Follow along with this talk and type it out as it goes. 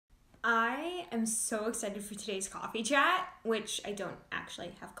am so excited for today's coffee chat, which I don't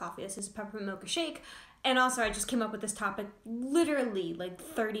actually have coffee. This is a peppermint mocha shake. And also I just came up with this topic literally like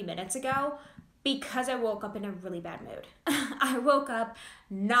 30 minutes ago because I woke up in a really bad mood. I woke up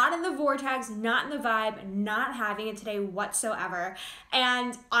not in the vortex, not in the vibe, not having it today whatsoever.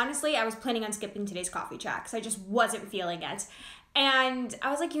 And honestly, I was planning on skipping today's coffee chat because I just wasn't feeling it. And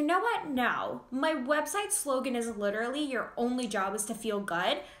I was like, you know what? No. My website slogan is literally, your only job is to feel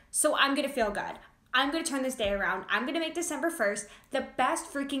good. So I'm going to feel good. I'm going to turn this day around. I'm going to make December 1st the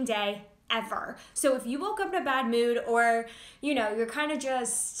best freaking day ever. So if you woke up in a bad mood or, you're kind of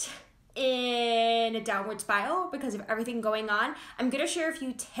just in a downward spiral because of everything going on, I'm going to share a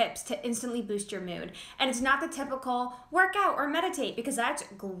few tips to instantly boost your mood. And it's not the typical workout or meditate, because that's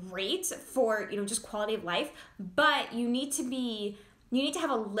great for, just quality of life, but you need to have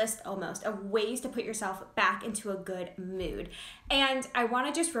a list almost of ways to put yourself back into a good mood. And I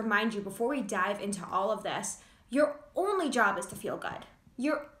want to just remind you before we dive into all of this, your only job is to feel good.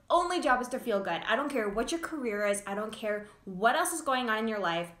 Your only job is to feel good. I don't care what your career is. I don't care what else is going on in your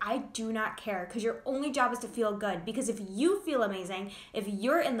life. I do not care, because your only job is to feel good. Because if you feel amazing, if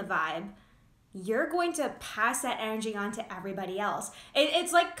you're in the vibe, you're going to pass that energy on to everybody else.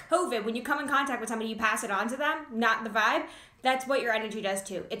 It's like COVID. When you come in contact with somebody, you pass it on to them, not the vibe. That's what your energy does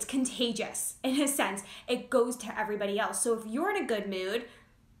too. It's contagious in a sense. It goes to everybody else. So if you're in a good mood,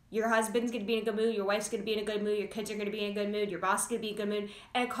 your husband's going to be in a good mood, your wife's going to be in a good mood, your kids are going to be in a good mood, your boss is going to be in a good mood,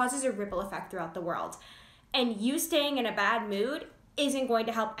 and it causes a ripple effect throughout the world. And you staying in a bad mood isn't going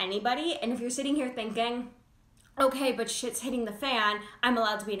to help anybody. And if you're sitting here thinking, okay, but shit's hitting the fan, I'm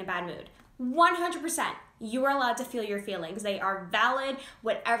allowed to be in a bad mood. 100%. You are allowed to feel your feelings. They are valid.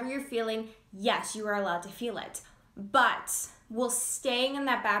 Whatever you're feeling, yes, you are allowed to feel it. But will staying in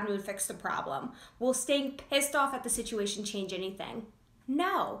that bad mood fix the problem? Will staying pissed off at the situation change anything?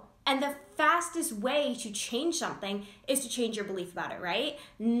 No. And the fastest way to change something is to change your belief about it, right?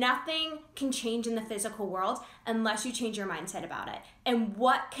 Nothing can change in the physical world unless you change your mindset about it. And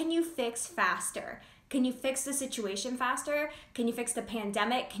what can you fix faster? Can you fix the situation faster? Can you fix the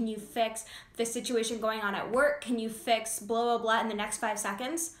pandemic? Can you fix the situation going on at work? Can you fix blah, blah, blah in the next 5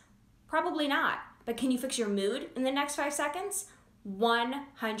 seconds? Probably not. But can you fix your mood in the next 5 seconds?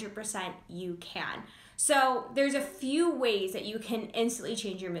 100% you can. So there's a few ways that you can instantly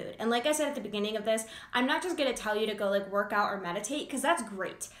change your mood. And like I said at the beginning of this, I'm not just going to tell you to go work out or meditate, because that's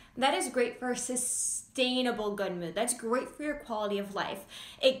great. That is great for a sustainable good mood. That's great for your quality of life.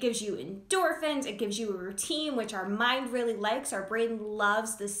 It gives you endorphins. It gives you a routine, which our mind really likes. Our brain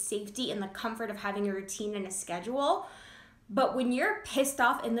loves the safety and the comfort of having a routine and a schedule. But when you're pissed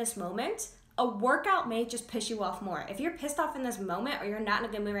off in this moment, a workout may just piss you off more. If you're pissed off in this moment or you're not in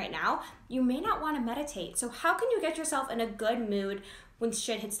a good mood right now, you may not want to meditate. So how can you get yourself in a good mood when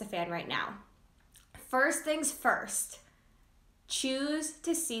shit hits the fan right now? First things first, choose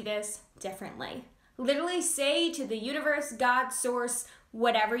to see this differently. Literally say to the universe, God, source,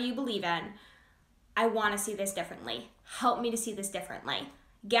 whatever you believe in, I want to see this differently. Help me to see this differently.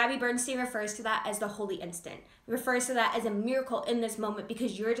 Gabby Bernstein refers to that as the holy instant. Refers to that as a miracle in this moment,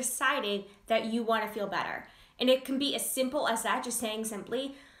 because you're deciding that you want to feel better. And it can be as simple as that, just saying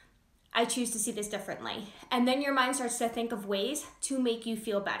simply, I choose to see this differently. And then your mind starts to think of ways to make you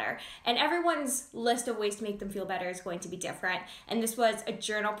feel better. And everyone's list of ways to make them feel better is going to be different. And this was a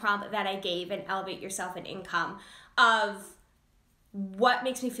journal prompt that I gave in Elevate Yourself and Income of what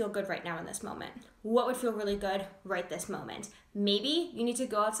makes me feel good right now in this moment? What would feel really good right this moment? Maybe you need to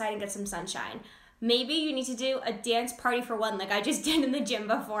go outside and get some sunshine. Maybe you need to do a dance party for one, like I just did in the gym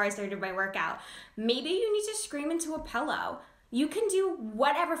before I started my workout. Maybe you need to scream into a pillow. You can do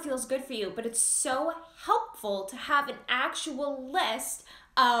whatever feels good for you, but it's so helpful to have an actual list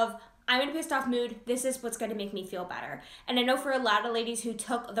of, I'm in a pissed off mood, this is what's going to make me feel better. And I know for a lot of ladies who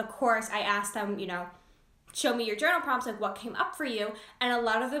took the course, I asked them, show me your journal prompts, like what came up for you. And a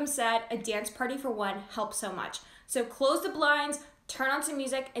lot of them said a dance party for one helps so much. So close the blinds, turn on some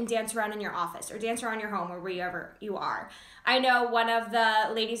music, and dance around in your office or dance around your home or wherever you are. I know one of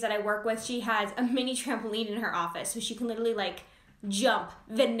the ladies that I work with, she has a mini trampoline in her office, so she can literally jump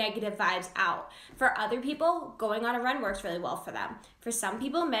the negative vibes out. For other people, going on a run works really well for them. For some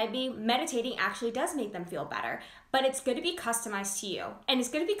people, maybe meditating actually does make them feel better, but it's going to be customized to you, and it's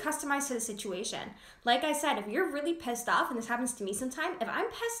going to be customized to the situation. Like I said, if you're really pissed off, and this happens to me sometime, if I'm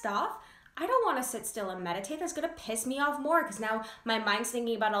pissed off, I don't want to sit still and meditate. That's going to piss me off more, because now my mind's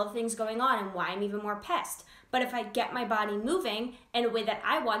thinking about all the things going on and why I'm even more pissed. But if I get my body moving in a way that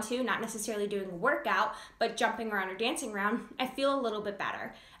I want to, not necessarily doing a workout, but jumping around or dancing around, I feel a little bit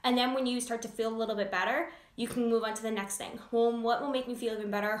better. And then when you start to feel a little bit better, you can move on to the next thing. Well, what will make me feel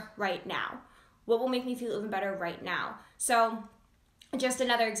even better right now? What will make me feel even better right now? So just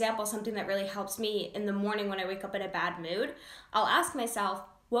another example, something that really helps me in the morning when I wake up in a bad mood, I'll ask myself,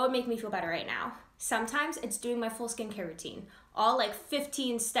 what would make me feel better right now? Sometimes it's doing my full skincare routine, all like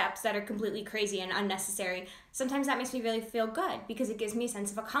 15 steps that are completely crazy and unnecessary. Sometimes that makes me really feel good because it gives me a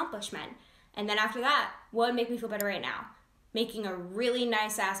sense of accomplishment. And then after that, what would make me feel better right now? Making a really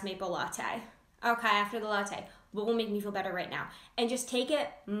nice ass maple latte. Okay, after the latte, what will make me feel better right now? And just take it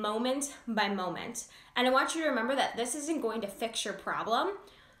moment by moment. And I want you to remember that this isn't going to fix your problem.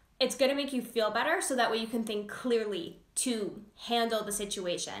 It's going to make you feel better so that way you can think clearly to handle the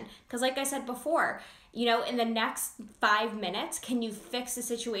situation. Because like I said before, you know, in the next 5 minutes, can you fix the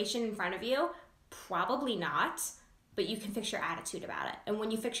situation in front of you? Probably not, but you can fix your attitude about it. And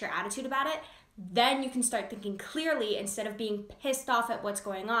when you fix your attitude about it, then you can start thinking clearly instead of being pissed off at what's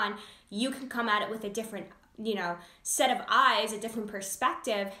going on. You can come at it with a different, you know, set of eyes, a different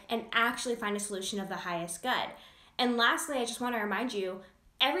perspective, and actually find a solution of the highest good. And lastly, I just want to remind you,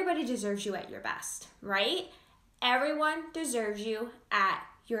 everybody deserves you at your best, right? Everyone deserves you at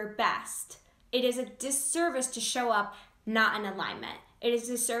your best. It is a disservice to show up not in alignment. It is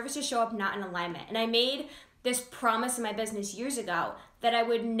a disservice to show up not in alignment. And I made this promise in my business years ago that I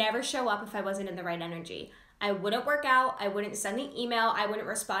would never show up if I wasn't in the right energy. I wouldn't work out. I wouldn't send the email. I wouldn't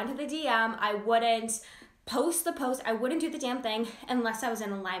respond to the DM. I wouldn't post the post. I wouldn't do the damn thing unless I was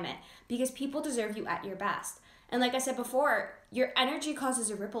in alignment, because people deserve you at your best. And like I said before, your energy causes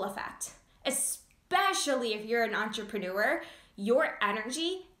a ripple effect, especially if you're an entrepreneur. Your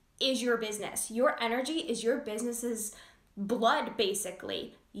energy is your business. Your energy is your business's blood,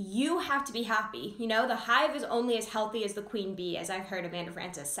 basically. You have to be happy. You know, the hive is only as healthy as the queen bee, as I've heard Amanda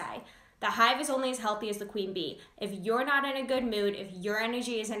Frances say. The hive is only as healthy as the queen bee. If you're not in a good mood, if your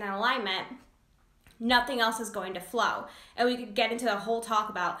energy isn't in alignment, nothing else is going to flow. And we could get into the whole talk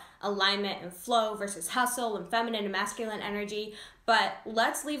about alignment and flow versus hustle and feminine and masculine energy, but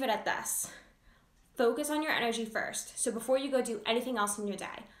let's leave it at this. Focus on your energy first. So before you go do anything else in your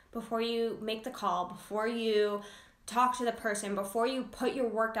day, before you make the call, before you talk to the person, before you put your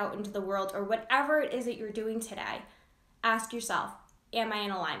work out into the world or whatever it is that you're doing today, ask yourself, am I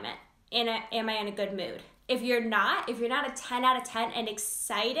in alignment? Am I in a good mood? If you're not a 10 out of 10 and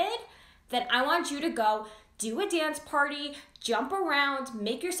excited, then I want you to go do a dance party, jump around,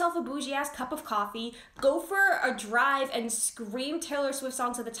 make yourself a bougie ass cup of coffee, go for a drive and scream Taylor Swift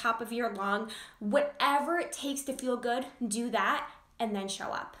songs at the top of your lung. Whatever it takes to feel good, do that, and then show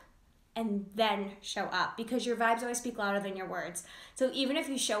up. And then show up, because your vibes always speak louder than your words. So even if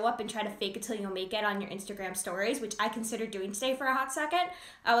you show up and try to fake it till you make it on your Instagram stories, which I considered doing today for a hot second,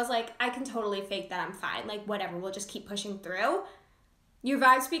 I was like, I can totally fake that I'm fine. Like, whatever, we'll just keep pushing through. Your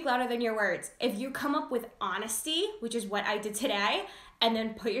vibes speak louder than your words. If you come up with honesty, which is what I did today, and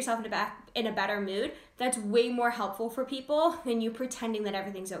then put yourself in a better mood, that's way more helpful for people than you pretending that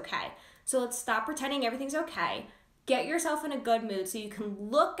everything's okay. So let's stop pretending everything's okay. Get yourself in a good mood so you can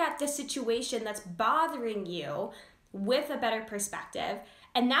look at the situation that's bothering you with a better perspective.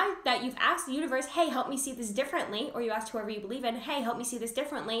 And now that you've asked the universe, hey, help me see this differently, or you asked whoever you believe in, hey, help me see this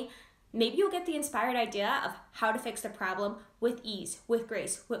differently, maybe you'll get the inspired idea of how to fix the problem with ease, with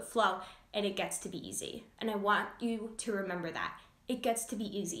grace, with flow, and it gets to be easy. And I want you to remember that. It gets to be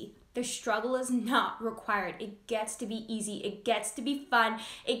easy. The struggle is not required. It gets to be easy. It gets to be fun.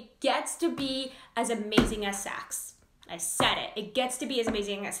 It gets to be as amazing as sex. I said it. It gets to be as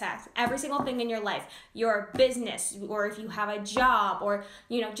amazing as sex. Every single thing in your life, your business, or if you have a job, or,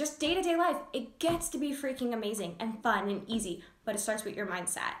 you know, just day-to-day life, it gets to be freaking amazing and fun and easy, but it starts with your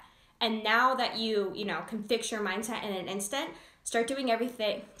mindset. And now that you can fix your mindset in an instant, start doing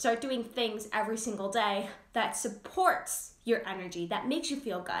things every single day that supports your energy, that makes you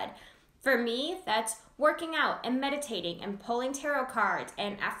feel good. For me, that's working out and meditating and pulling tarot cards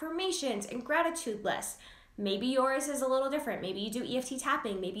and affirmations and gratitude lists. Maybe yours is a little different. Maybe you do EFT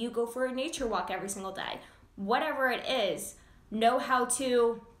tapping. Maybe you go for a nature walk every single day. Whatever it is, know how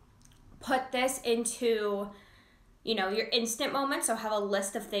to put this into, your instant moments. So have a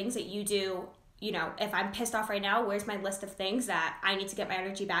list of things that you do. If I'm pissed off right now, where's my list of things that I need to get my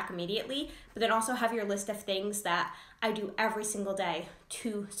energy back immediately? But then also have your list of things that I do every single day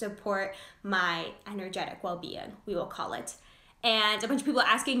to support my energetic well-being, we will call it. And a bunch of people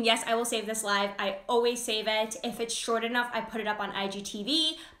asking, yes, I will save this live. I always save it. If it's short enough, I put it up on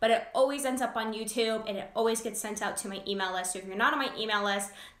IGTV, but it always ends up on YouTube, and it always gets sent out to my email list. So if you're not on my email list,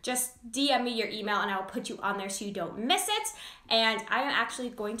 just DM me your email and I will put you on there so you don't miss it. And I am actually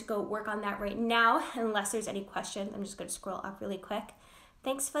going to go work on that right now, unless there's any questions. I'm just going to scroll up really quick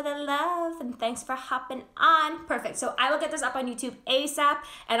Thanks for the love and thanks for hopping on. Perfect. So I will get this up on YouTube ASAP,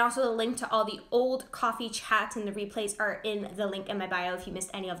 and also the link to all the old coffee chats and the replays are in the link in my bio if you missed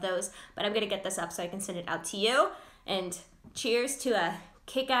any of those. But I'm going to get this up so I can send it out to you. And cheers to a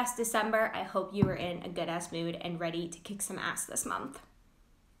kick-ass December. I hope you were in a good-ass mood and ready to kick some ass this month.